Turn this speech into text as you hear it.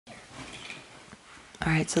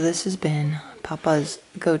Alright, so this has been Papa's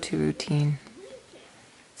go-to routine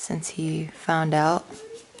since he found out.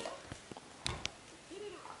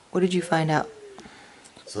 What did you find out?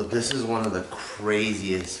 So this is one of the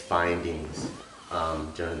craziest findings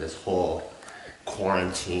during this whole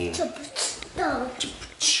quarantine. During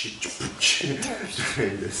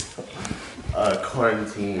this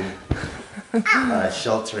quarantine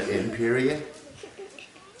shelter-in period,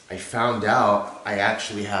 I found out I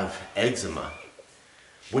actually have eczema,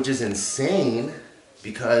 which is insane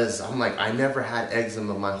because I'm like, I never had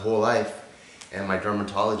eczema my whole life, and my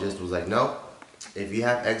dermatologist was like, no, if you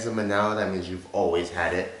have eczema now, that means you've always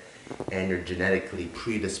had it, and you're genetically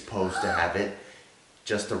predisposed to have it,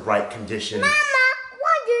 just the right conditions. Mama,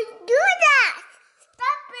 why do you do that?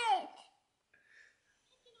 Stop it.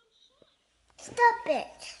 Stop it.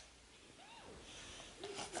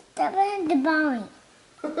 Stop it, the bowing.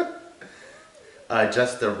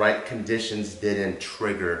 Just the right conditions didn't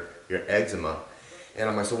trigger your eczema. And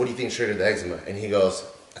I'm like, so what do you think triggered the eczema? And he goes,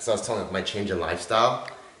 so I was telling him my change in lifestyle,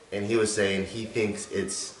 and he was saying he thinks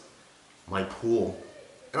it's my pool.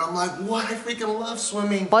 And I'm like, what? I freaking love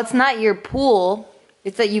swimming. Well, it's not your pool.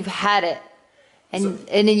 It's that you've had it. And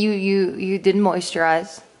then you didn't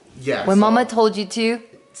moisturize. Yeah. When Mama told you to.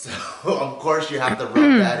 So, of course, you have to rub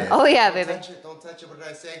that in. Oh, yeah, baby. Don't touch it. What did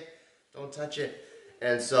I say? Don't touch it.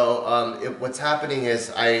 And so what's happening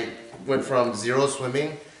is I went from zero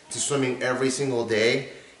swimming to swimming every single day.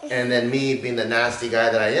 And then me being the nasty guy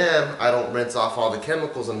that I am, I don't rinse off all the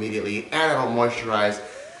chemicals immediately, and I don't moisturize.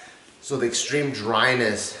 So the extreme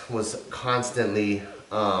dryness was constantly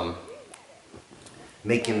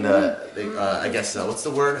making I guess, what's the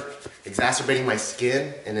word? Exacerbating my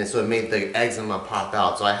skin, and then so it made the eczema pop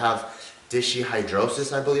out. So I have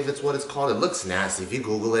dishihydrosis, I believe it's what it's called. It looks nasty. If you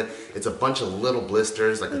Google it, it's a bunch of little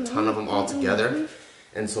blisters, like a ton of them all together.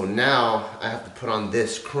 And so now I have to put on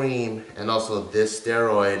this cream and also this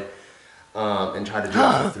steroid and try to do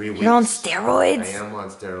it for 3 weeks. You're on steroids? I am on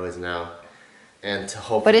steroids now. And to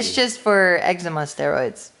hopefully... But it's just for eczema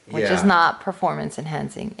steroids, which is not performance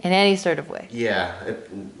enhancing in any sort of way. Yeah,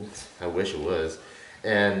 I wish it was.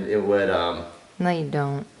 And it would... No, you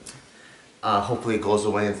don't. Hopefully it goes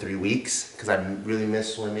away in 3 weeks because I really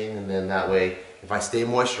miss swimming, and then that way, if I stay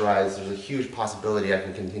moisturized, there's a huge possibility I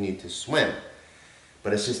can continue to swim.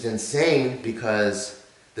 But it's just insane because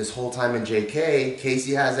this whole time in JK,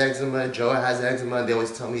 Casey has eczema, Joe has eczema, and they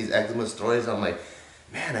always tell me these eczema stories. I'm like,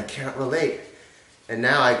 man, I can't relate. And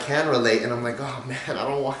now I can relate, and I'm like, oh man, I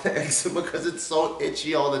don't want eczema because it's so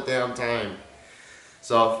itchy all the damn time.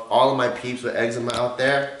 So all of my peeps with eczema out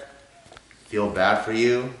there, feel bad for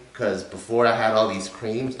you, because before I had all these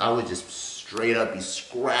creams, I would just straight up be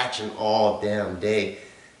scratching all damn day.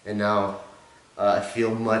 And now I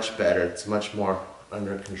feel much better. It's much more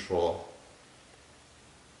under control.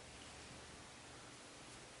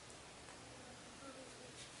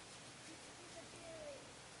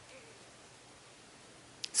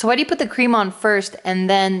 So why do you put the cream on first and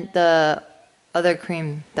then the other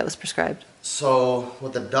cream that was prescribed? So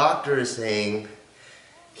what the doctor is saying,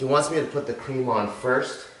 he wants me to put the cream on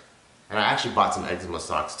first, and I actually bought some eczema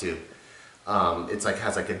socks too. It's like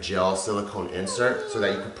has like a gel silicone insert so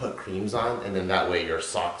that you can put creams on, and then that way your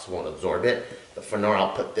socks won't absorb it. But for now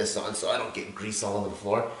I'll put this on so I don't get grease all over the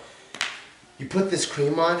floor. You put this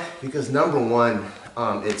cream on because number one,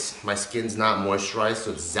 it's my skin's not moisturized,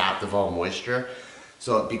 so it's zapped of all moisture.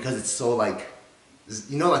 So because it's so like,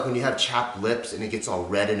 you know, like when you have chapped lips and it gets all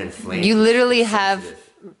red and inflamed. You literally have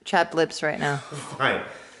chapped lips right now. Fine.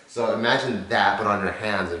 So imagine that, but on your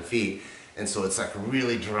hands and feet. And so it's like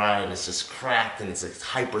really dry and it's just cracked and it's like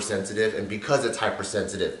hypersensitive. And because it's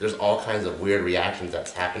hypersensitive, there's all kinds of weird reactions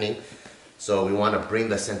that's happening. So we want to bring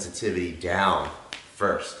the sensitivity down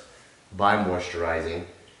first by moisturizing.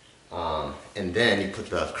 And then you put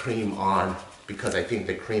the cream on because I think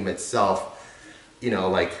the cream itself, you know,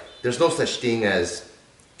 like there's no such thing as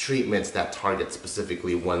treatments that target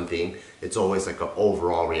specifically one thing. It's always like an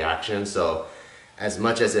overall reaction. So as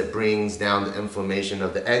much as it brings down the inflammation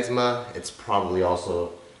of the eczema, it's probably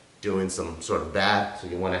also doing some sort of bad. So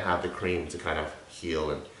you want to have the cream to kind of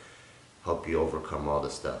heal and help you overcome all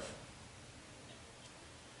this stuff.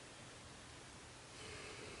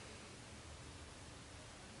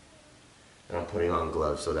 And I'm putting on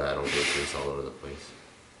gloves so that I don't get grease all over the place.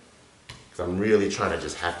 Because I'm really trying to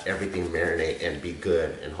just have everything marinate and be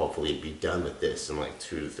good and hopefully be done with this in like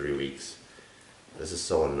 2 to 3 weeks. This is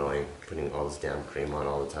so annoying, putting all this damn cream on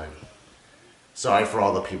all the time. Sorry for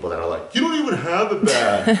all the people that are like, you don't even have it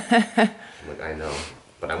bad. I'm like, I know,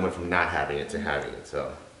 but I went from not having it to having it,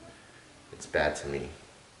 so it's bad to me.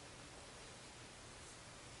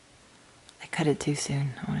 I cut it too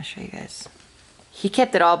soon. I want to show you guys. He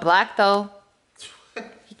kept it all black though.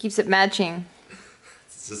 He keeps it matching.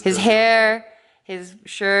 His hair, his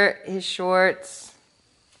shirt, his shorts,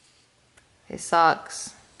 his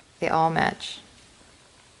socks, they all match.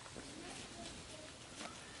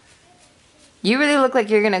 You really look like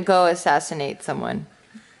you're gonna go assassinate someone.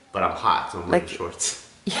 But I'm hot, so I'm wearing shorts.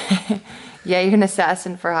 Yeah, you're an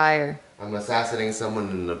assassin for hire. I'm assassinating someone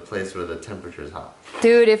in a place where the temperature is hot.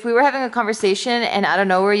 Dude, if we were having a conversation and out of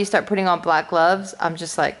nowhere you start putting on black gloves, I'm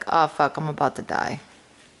just like, oh fuck, I'm about to die.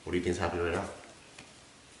 What do you think is happening right now?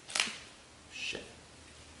 Shit.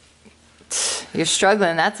 You're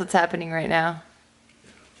struggling, that's what's happening right now.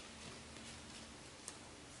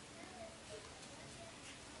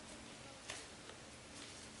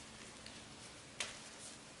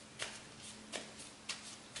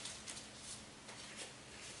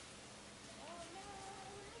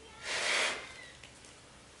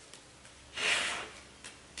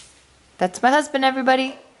 That's my husband,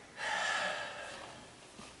 everybody.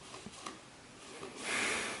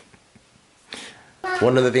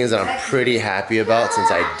 One of the things that I'm pretty happy about,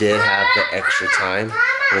 since I did have the extra time,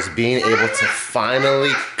 was being able to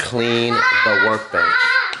finally clean the workbench.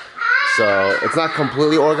 So it's not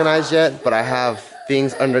completely organized yet, but I have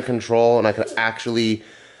things under control and I can actually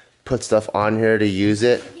put stuff on here to use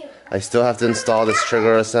it. I still have to install this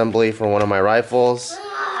trigger assembly for one of my rifles.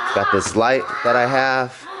 Got this light that I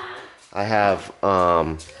have. I have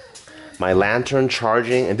my lantern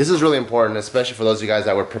charging, and this is really important, especially for those of you guys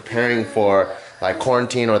that were preparing for like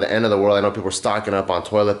quarantine or the end of the world. I know people were stocking up on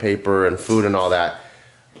toilet paper and food and all that.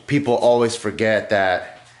 People always forget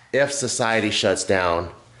that if society shuts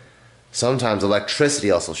down, sometimes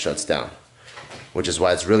electricity also shuts down, which is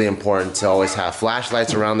why it's really important to always have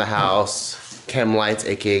flashlights around the house, chem lights,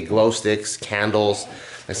 aka glow sticks, candles,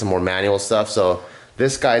 like some more manual stuff. So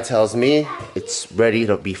this guy tells me it's ready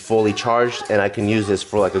to be fully charged and I can use this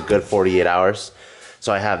for like a good 48 hours.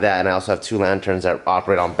 So I have that, and I also have 2 lanterns that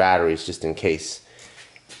operate on batteries just in case.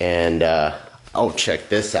 And oh, check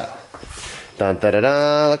this out. Dun, da, da,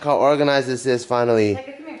 da. Look how organized this is finally.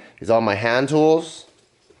 These are all my hand tools.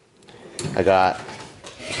 I got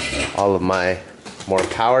all of my more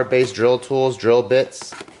power-based drill tools, drill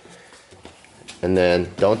bits. And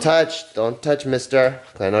then don't touch mister,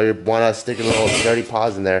 because I know you want to stick a little dirty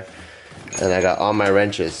paws in there. And I got all my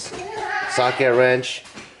wrenches. Socket wrench,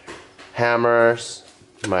 hammers,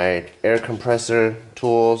 my air compressor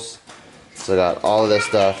tools. So I got all of this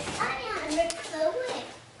stuff.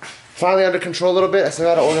 Finally under control a little bit. I still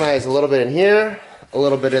got to organize a little bit in here, a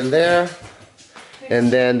little bit in there.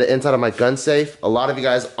 And then the inside of my gun safe. A lot of you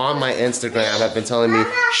guys on my Instagram have been telling me,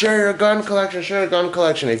 share your gun collection, share your gun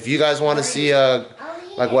collection. If you guys want to see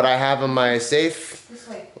like what I have in my safe,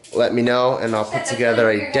 let me know and I'll put together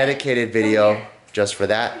a dedicated video just for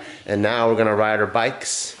that. And now we're gonna ride our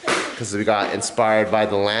bikes because we got inspired by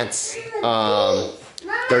the Lance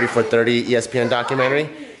 30 for 30 ESPN documentary.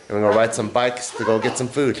 And we're gonna ride some bikes to go get some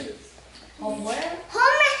food. Homer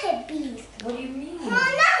hippies. What do you mean? Oh,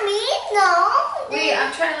 not me, no. Wait,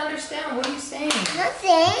 I'm trying to understand. What are you saying?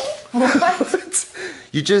 Nothing. What?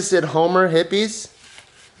 You just said Homer hippies?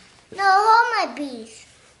 No, Homer bees.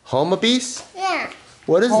 Homer bees? Yeah.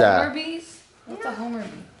 What is Homer that? bees? What's a Homer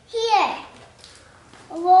bee? Here.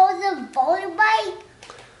 Roll the motorbike.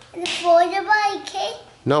 And the motorbike, okay?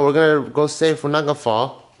 No, we're gonna go safe. We're not gonna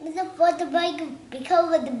fall. With the motorbike,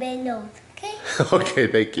 because of the big nose, okay? Okay,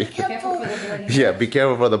 thank you. Careful. Yeah, be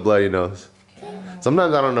careful for the bloody nose.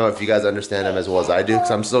 Sometimes I don't know if you guys understand him as well as I do,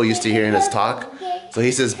 because I'm so used to hearing us talk. So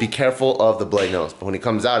he says, be careful of the bloody nose. But when he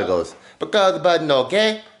comes out, he goes, because of the bloody nose,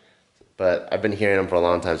 okay? But I've been hearing him for a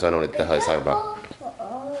long time, so I don't know what the hell he's talking about.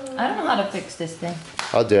 I don't know how to fix this thing.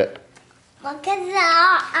 I'll do it. Because it's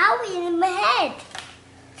owie in my head.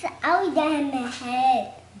 It's owie down in my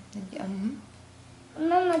head.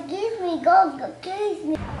 Mama, give me, go, give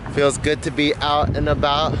me. Feels good to be out and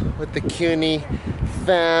about with the CUNY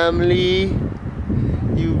family.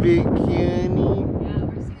 You big CUNY.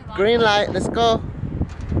 Green light, let's go.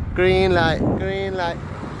 Green light, green light.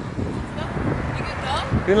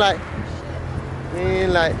 Green light.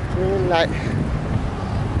 Green light, green light.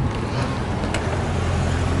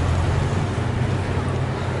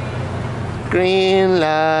 Green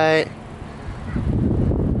light.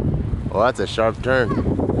 Oh, that's a sharp turn.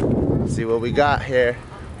 Let's see what we got here.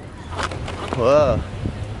 Whoa.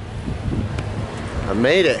 I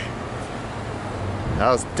made it. That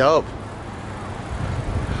was dope.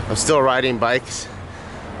 I'm still riding bikes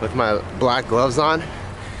with my black gloves on.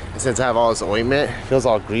 And since I have all this ointment, it feels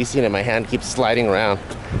all greasy and my hand keeps sliding around.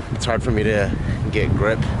 It's hard for me to get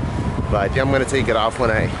grip. But I think I'm gonna take it off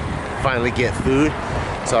when I finally get food,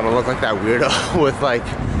 so I don't look like that weirdo with like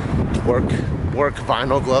work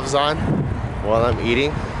vinyl gloves on while I'm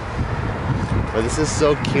eating. But this is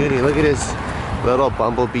so cutie. Look at his little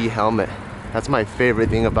bumblebee helmet. That's my favorite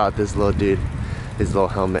thing about this little dude, his little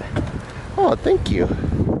helmet. Oh, thank you.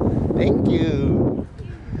 Thank you.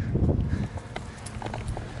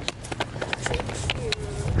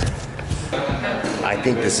 I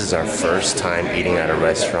think this is our first time eating at a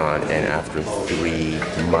restaurant, and after 3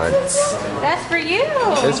 months. That's for you.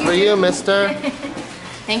 It's for you, mister.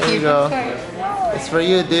 Thank There you. you go. It's for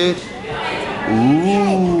you, dude.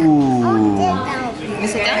 Ooh. You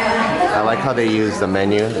sit down. I like how they use the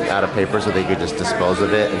menu out of paper so they could just dispose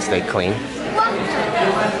of it and stay clean.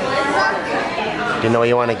 Do you know what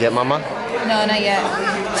you want to get, Mama? No, not yet.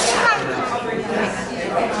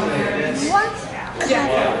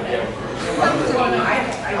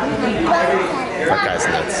 That guy's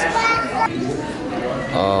nuts.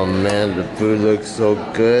 Oh man, the food looks so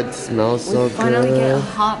good. Smells so good. Finally get a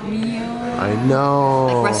hot meal. I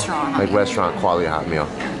know. Like restaurant hot Like meal. restaurant quality hot meal.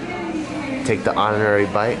 Take the honorary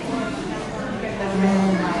bite.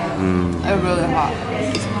 It's really hot.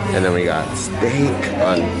 And then we got steak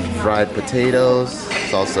on fried potatoes,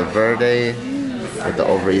 salsa verde with the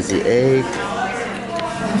over easy egg.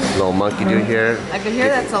 Little monkey dude here. I could hear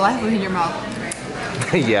that saliva in your mouth.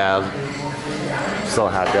 Yeah, I'm so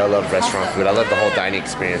happy. I love restaurant food. I love the whole dining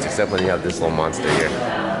experience, except when you have this little monster here.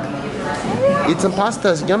 Eat some pasta,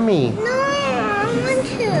 it's yummy. No, I don't want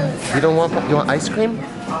to. You don't want, you want ice cream? No,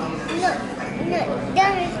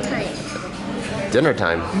 dinner time. Dinner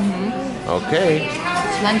time? Okay.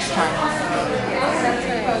 It's lunchtime.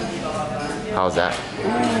 How's that?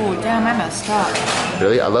 Ooh, damn, I messed up.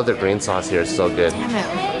 Really? I love the green sauce here, it's so good. Damn it.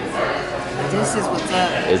 This is what's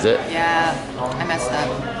up. Is it? Yeah, I messed up.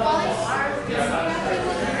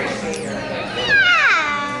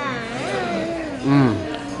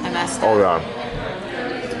 I messed up. Oh yeah.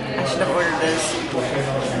 I should have ordered this.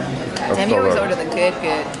 That's Damn, so you always good. order the good.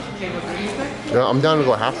 Yeah, I'm down to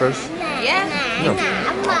go half first. Yeah?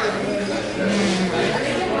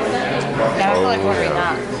 Now I feel like ordering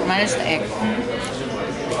that. Minus the egg.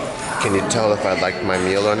 Can you tell if I liked my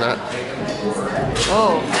meal or not?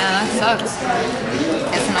 Oh, man, that sucks.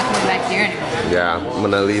 Guess I'm not coming back here anymore. Yeah, I'm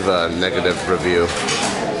gonna leave a negative review.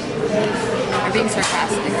 You're being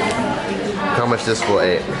sarcastic. How much this fool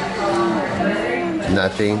ate?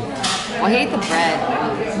 Nothing. Well, he ate the bread.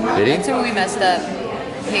 Did That's he? where we messed up.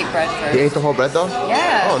 He ate bread first. He ate the whole bread though?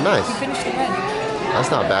 Yeah. Oh, nice. He finished the bread. That's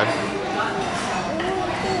not bad.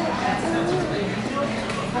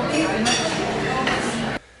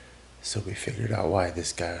 So we figured out why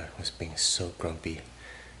this guy was being so grumpy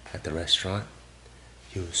at the restaurant.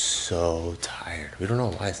 He was so tired. We don't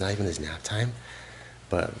know why. It's not even his nap time.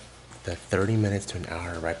 But the 30 minutes to an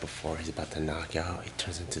hour right before he's about to knock out, he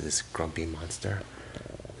turns into this grumpy monster.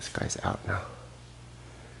 This guy's out now.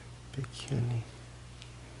 Big cutie.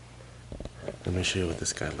 Let me show you what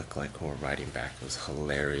this guy looked like when we're riding back. It was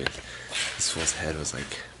hilarious. This fool's head was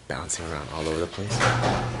like bouncing around all over the place.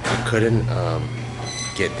 I couldn't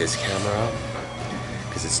get this camera out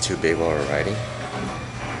because it's too big while we're riding.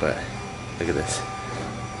 But look at this.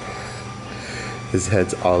 His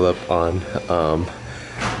head's all up on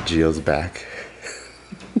Gio's back.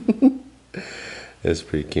 It's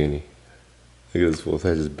pretty cutie. Look at this fool's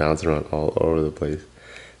head just bouncing around all over the place.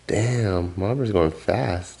 Damn, Marber's going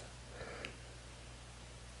fast.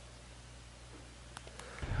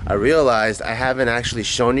 I realized I haven't actually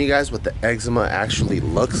shown you guys what the eczema actually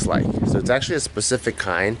looks like. So it's actually a specific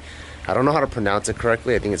kind. I don't know how to pronounce it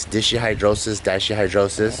correctly. I think it's dihydrosis,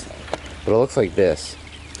 but it looks like this.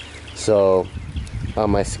 So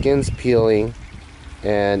my skin's peeling,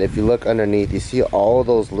 and if you look underneath, you see all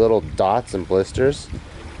those little dots and blisters.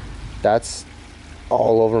 That's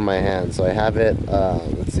all over my hand. So I have it,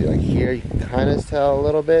 let's see, like here, you can kind of tell a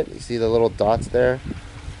little bit. You see the little dots there?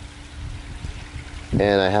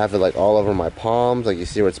 And I have it like all over my palms, like you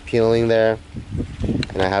see where it's peeling there.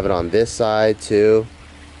 And I have it on this side too.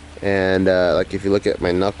 And like if you look at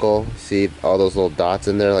my knuckle, see all those little dots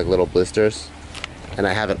in there, like little blisters. And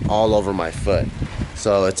I have it all over my foot.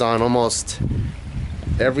 So it's on almost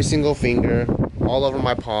every single finger, all over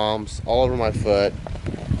my palms, all over my foot.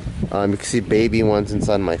 You can see baby ones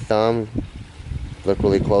inside my thumb. Look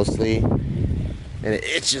really closely. And it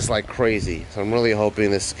itches like crazy. So I'm really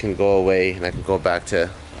hoping this can go away and I can go back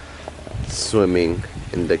to swimming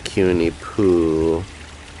in the CUNY pool.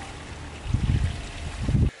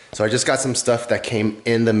 So I just got some stuff that came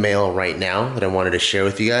in the mail right now that I wanted to share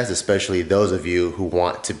with you guys, especially those of you who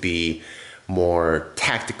want to be more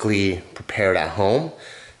tactically prepared at home.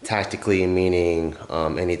 Tactically meaning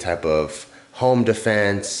any type of home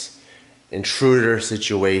defense, intruder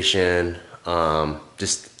situation,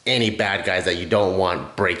 just any bad guys that you don't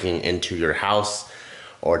want breaking into your house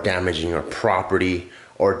or damaging your property,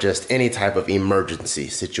 or just any type of emergency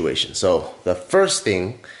situation. So the first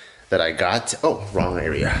thing that I got, oh, wrong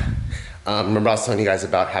area. Remember I was telling you guys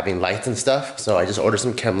about having lights and stuff? So I just ordered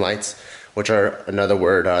some chem lights, which are another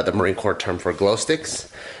word, the Marine Corps term for glow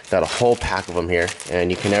sticks. Got a whole pack of them here,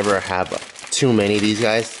 and you can never have too many of these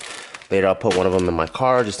guys. Later I'll put one of them in my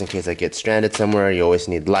car just in case I get stranded somewhere. You always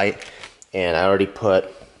need light. And I already put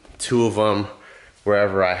 2 of them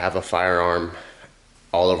wherever I have a firearm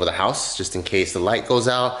all over the house, just in case the light goes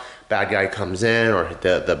out, bad guy comes in, or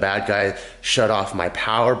the bad guy shut off my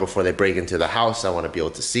power before they break into the house. I want to be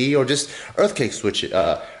able to see, or just earthquake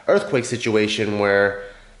situation where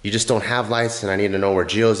you just don't have lights and I need to know where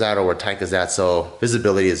Geo's at or where Taika's at. So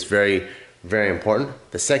visibility is very, very important.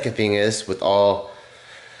 The second thing is, with all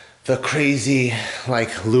the crazy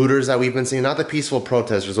like looters that we've been seeing, not the peaceful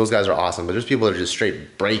protesters, those guys are awesome, but there's people that are just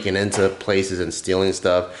straight breaking into places and stealing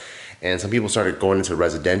stuff. And some people started going into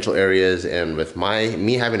residential areas, and with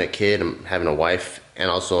me having a kid, I'm having a wife, and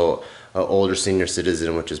also an older senior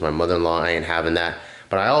citizen, which is my mother-in-law, I ain't having that.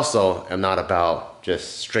 But I also am not about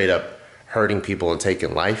just straight up hurting people and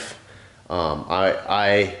taking life.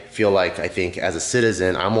 I feel like, I think as a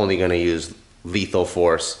citizen, I'm only gonna use lethal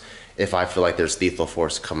force if I feel like there's lethal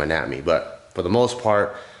force coming at me. But for the most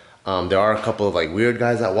part, there are a couple of like weird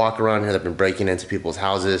guys that walk around here that have been breaking into people's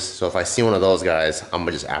houses. So if I see one of those guys, I'm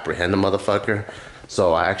gonna just apprehend the motherfucker.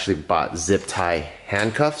 So I actually bought zip tie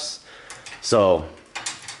handcuffs. So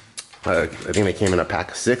I think they came in a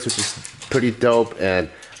pack of 6, which is pretty dope. And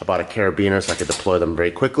I bought a carabiner so I could deploy them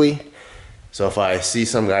very quickly. So if I see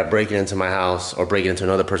some guy breaking into my house or breaking into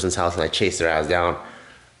another person's house and I chase their ass down,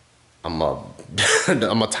 I'm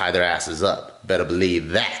gonna tie their asses up. Better believe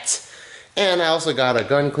that. And I also got a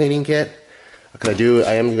gun cleaning kit.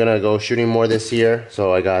 I am gonna go shooting more this year,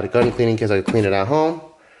 so I got a gun cleaning kit so I can clean it at home.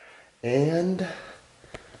 And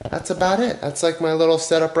that's about it. That's like my little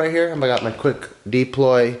setup right here. I got my quick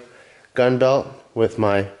deploy gun belt with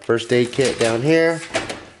my first aid kit down here.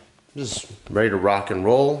 Just ready to rock and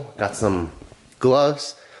roll. Got some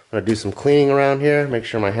gloves. I'm gonna do some cleaning around here, make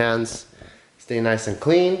sure my hands stay nice and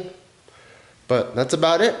clean. But that's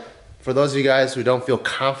about it. For those of you guys who don't feel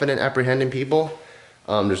confident apprehending people,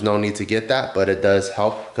 there's no need to get that, but it does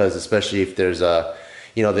help, because especially if there's a,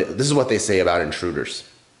 this is what they say about intruders.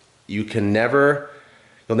 You'll never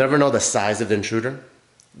know the size of the intruder.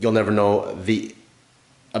 You'll never know the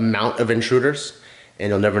amount of intruders, and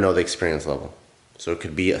you'll never know the experience level. So it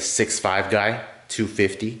could be a 6'5" guy,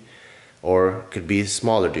 250, or it could be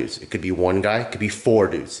smaller dudes. It could be one guy, it could be 4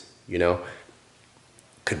 dudes,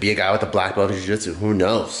 Could be a guy with a black belt in jiu-jitsu, who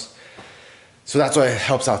knows? So that's why it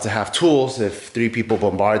helps out to have tools. If 3 people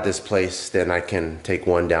bombard this place, then I can take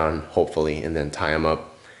one down, hopefully, and then tie him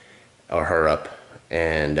up or her up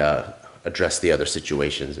and address the other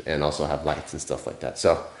situations, and also have lights and stuff like that.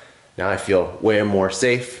 So now I feel way more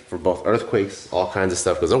safe for both earthquakes, all kinds of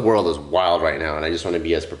stuff, because the world is wild right now, and I just want to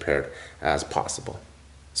be as prepared as possible,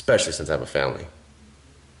 especially since I have a family.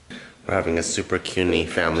 We're having a super cuny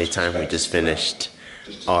family time. We just finished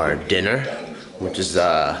our dinner, which is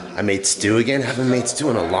I made stew again. I haven't made stew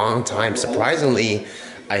in a long time. Surprisingly,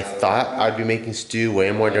 I thought I'd be making stew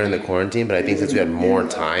way more during the quarantine, but I think since we had more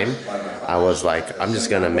time, I was like, I'm just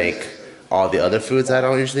gonna make all the other foods I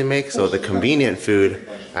don't usually make. So the convenient food,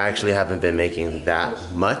 I actually haven't been making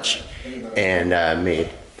that much, and made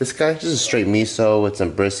this guy. This is straight miso with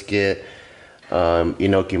some brisket,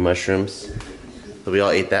 enoki mushrooms. So we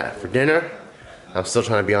all ate that for dinner. I'm still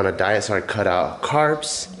trying to be on a diet, so I cut out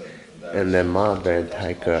carbs. And then Mom Bear and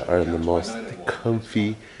Taika are in the most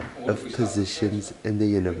comfy of positions in the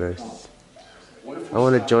universe. I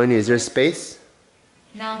want to join you. Is there space?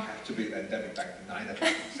 No.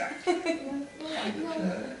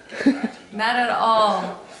 Not at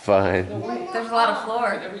all. Fine. There's a lot of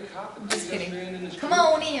floor. I'm just kidding. Come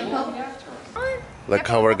on, Ian. Look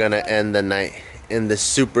how we're gonna end the night in the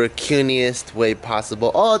super cuniest way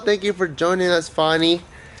possible. Oh, thank you for joining us, Fani.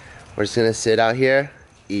 We're just gonna sit out here,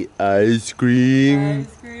 eat ice cream.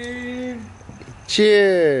 Ice cream.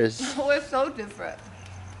 Cheers. We're so different.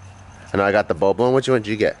 I know I got the boba one. Which one did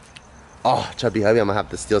you get? Oh, chubby hubby, I'm gonna have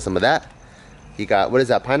to steal some of that. He got, what is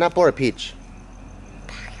that, pineapple or peach?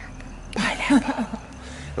 Pineapple.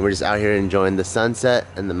 And we're just out here enjoying the sunset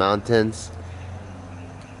and the mountains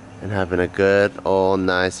and having a good old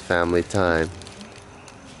nice family time.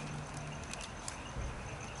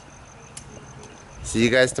 See you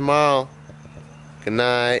guys tomorrow. Good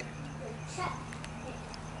night.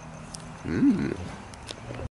 Mmm.